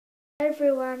Hi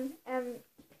everyone,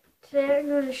 today I'm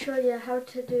going to show you how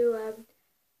to do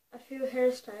a few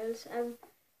hairstyles.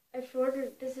 I've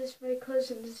ordered, this is my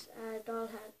cousin's doll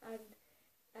hat,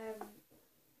 and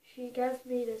she gave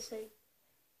me this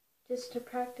just to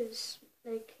practice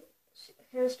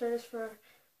hairstyles for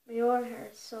my own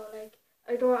hair. So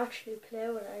I don't actually play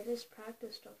with it, I just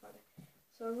practice stuff on it.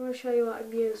 So I'm going to show you what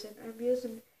I'm using. I'm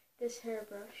using this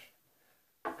hairbrush,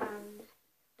 and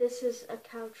this is a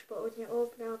couch, but when you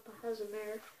open it up it has a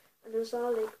mirror and there's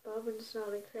all bobbins and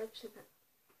all clips in it.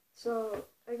 So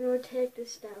I'm going to take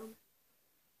this down.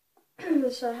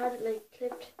 So I had it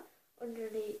clipped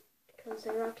underneath because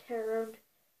I wrapped hair around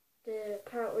the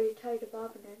part where you tie the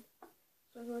bobbin in.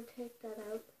 So I'm going to take that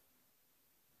out.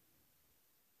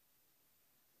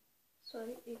 So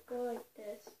you go like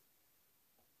this.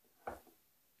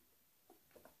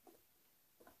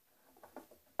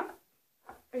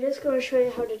 I'm just going to show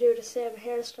you how to do the same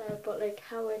hairstyle, but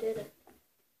how I did it.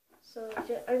 So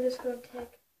I'm just going to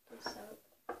take this out.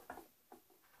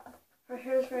 Her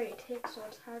hair is very thick, so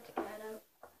it's hard to get out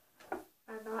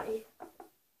and knotty.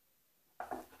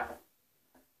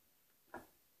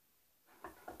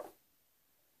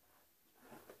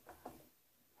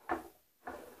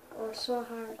 Or so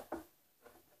hard.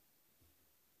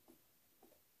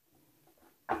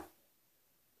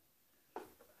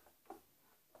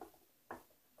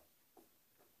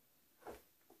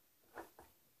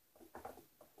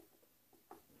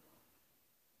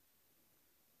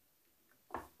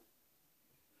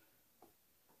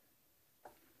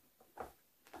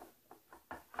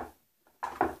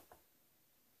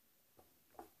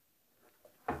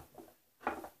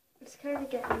 It's kind of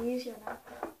getting easier now.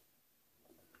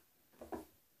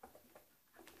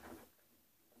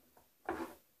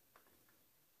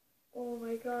 Oh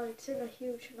my god, it's in a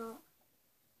huge knot.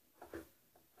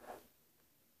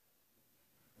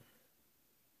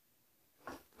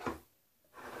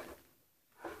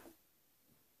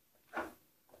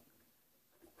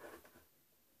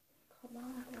 Come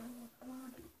on, oh, come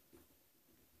on.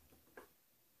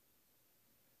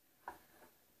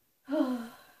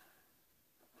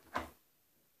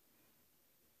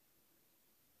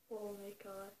 Oh my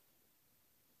god.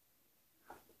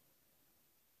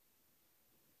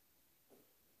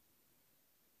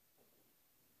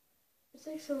 It's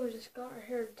like someone just got her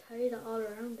hair and tied it all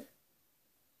around it.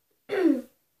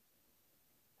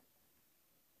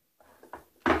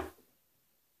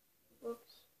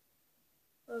 Whoops.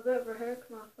 Well, a bit of her hair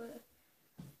come off with it.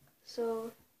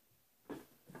 So, I'm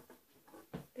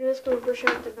just going to brush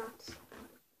out the knots.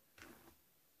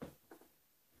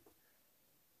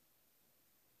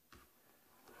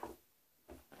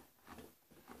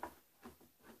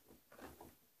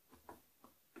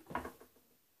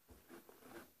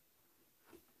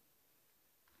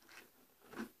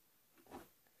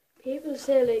 People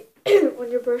say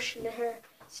when you're brushing the hair,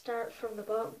 start from the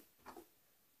bottom.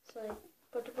 So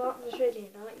but the bottom is really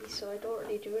knotty, so I don't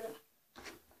really do that.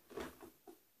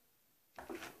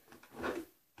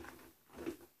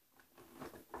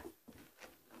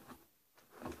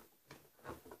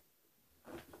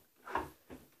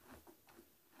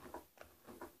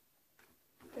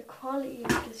 The quality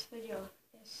of this video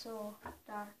is so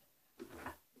dark.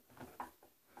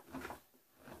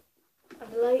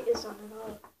 And the light is on and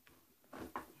all.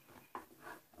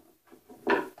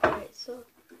 Alright, so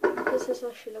this is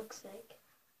what she looks like.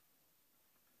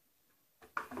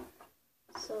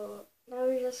 So now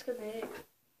you're just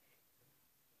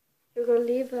you're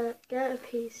gonna get a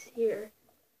piece here.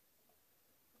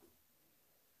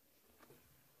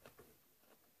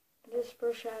 This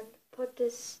brush and put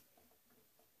this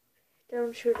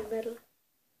down through the middle.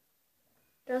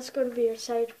 That's gonna be your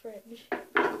side fringe.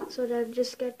 So then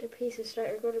just get the pieces that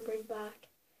you're gonna bring back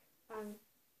and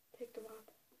pick them up.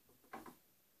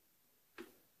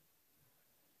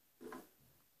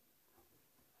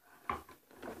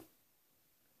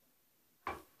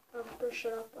 And brush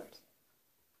it upwards.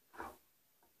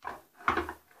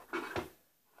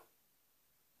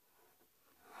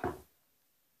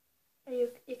 And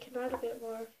you can add a bit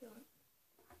more if you want.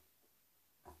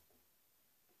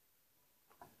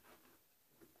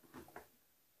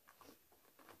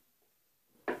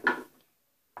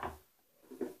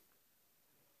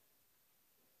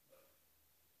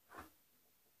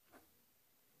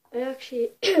 I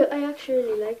actually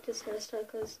really like this hairstyle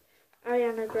because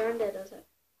Ariana Grande does it.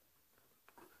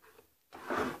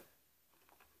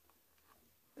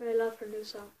 And I love her new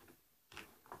song.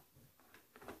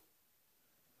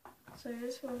 So you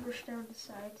just want to brush down the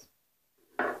sides.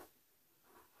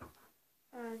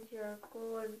 And you're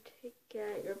going to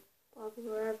get your bobbin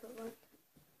wherever it went.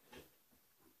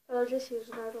 I'll just use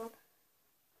another one.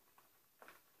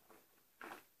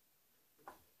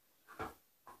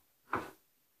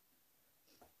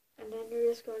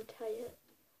 just going to tie it.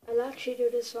 I'll actually do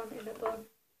this one in a bun.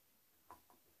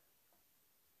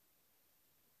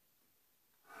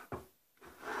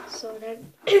 So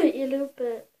then you loop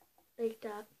it like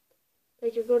that,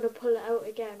 like you're going to pull it out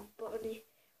again, but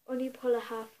only pull it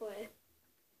halfway,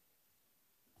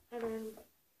 and then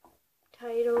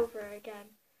tie it over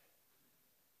again.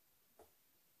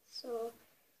 So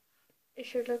it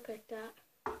should look like that.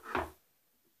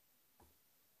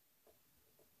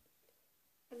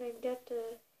 And then get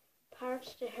the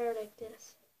parts of the hair like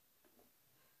this,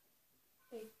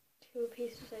 like 2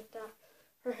 pieces like that.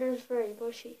 Her hair is very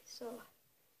bushy, so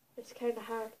it's kind of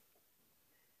hard.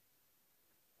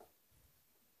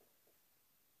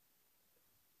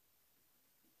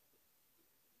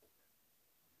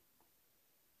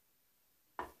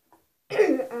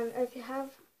 And if you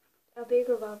have a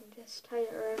bigger one, just tie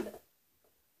it around it.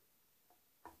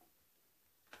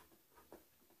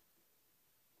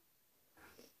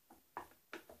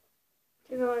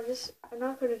 You know, I'm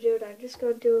not going to do that. I'm just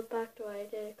going to do it back the way I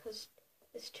did it because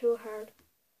it's too hard.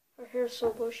 Her hair's so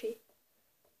bushy.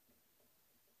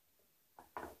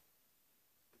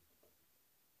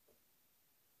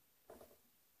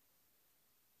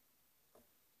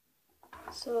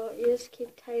 So you just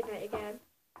keep tying it again.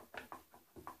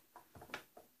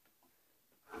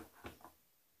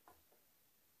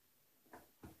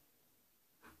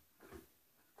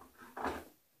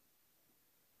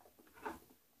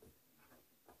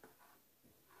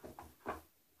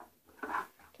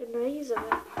 The noise of it.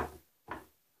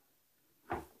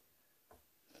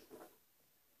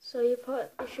 So it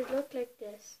should look like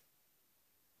this.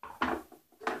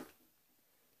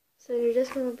 So you're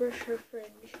just going to brush her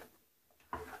fringe.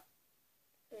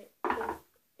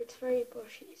 It's very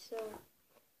bushy, so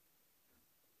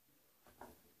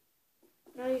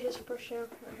now you just brush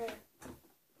out her hair.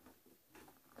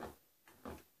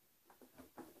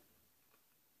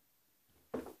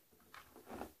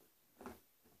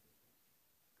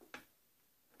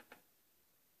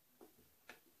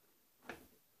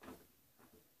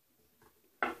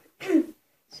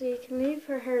 So you can leave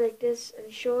her hair like this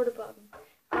and show the bottom.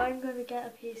 I'm going to get a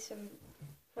piece from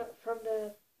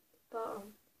the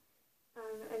bottom,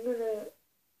 and I'm going to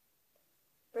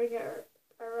bring it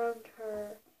around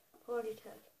her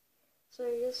ponytail. So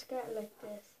you just get it like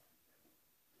this.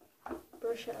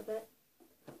 Brush it a bit.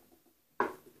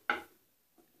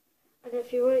 And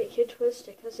if you want, you can twist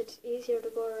it because it's easier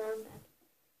to go around then.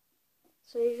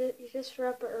 So you just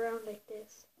wrap it around like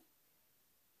this.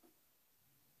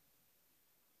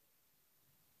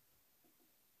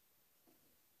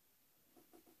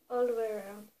 All the way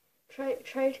around.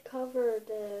 Try to cover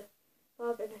the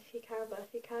bobbin if you can, but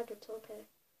if you can't, it's okay.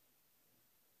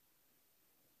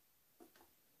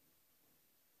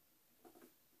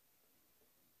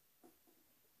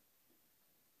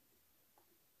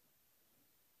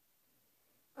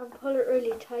 And pull it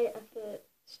really tight if it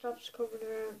stops coming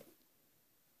around.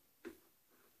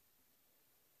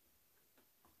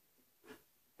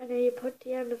 And then you put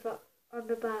the end of it on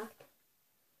the back,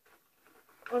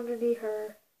 underneath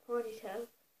her ponytail.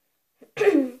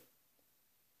 And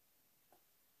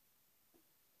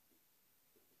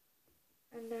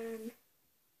then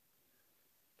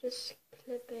just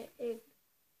clip it in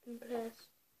place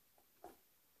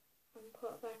and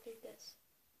put it back like this.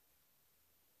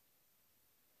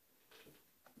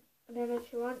 And then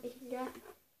if you want, you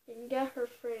can get her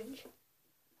fringe.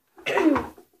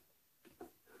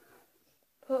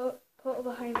 put it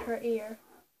behind her ear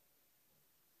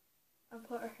and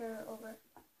put her hair over.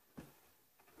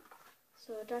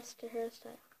 So that's the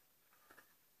hairstyle.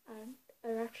 And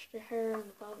attach the hair on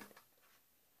the bottom.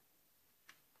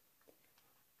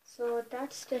 So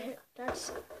that's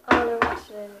all I wanted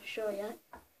to show you.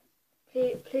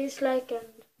 Please like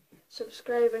and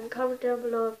subscribe and comment down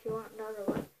below if you want another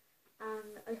one.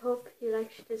 And I hope you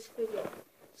liked this video.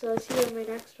 So I'll see you in my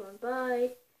next one.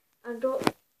 Bye. And don't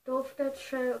forget to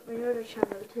try out my other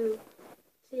channel too.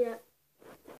 See ya.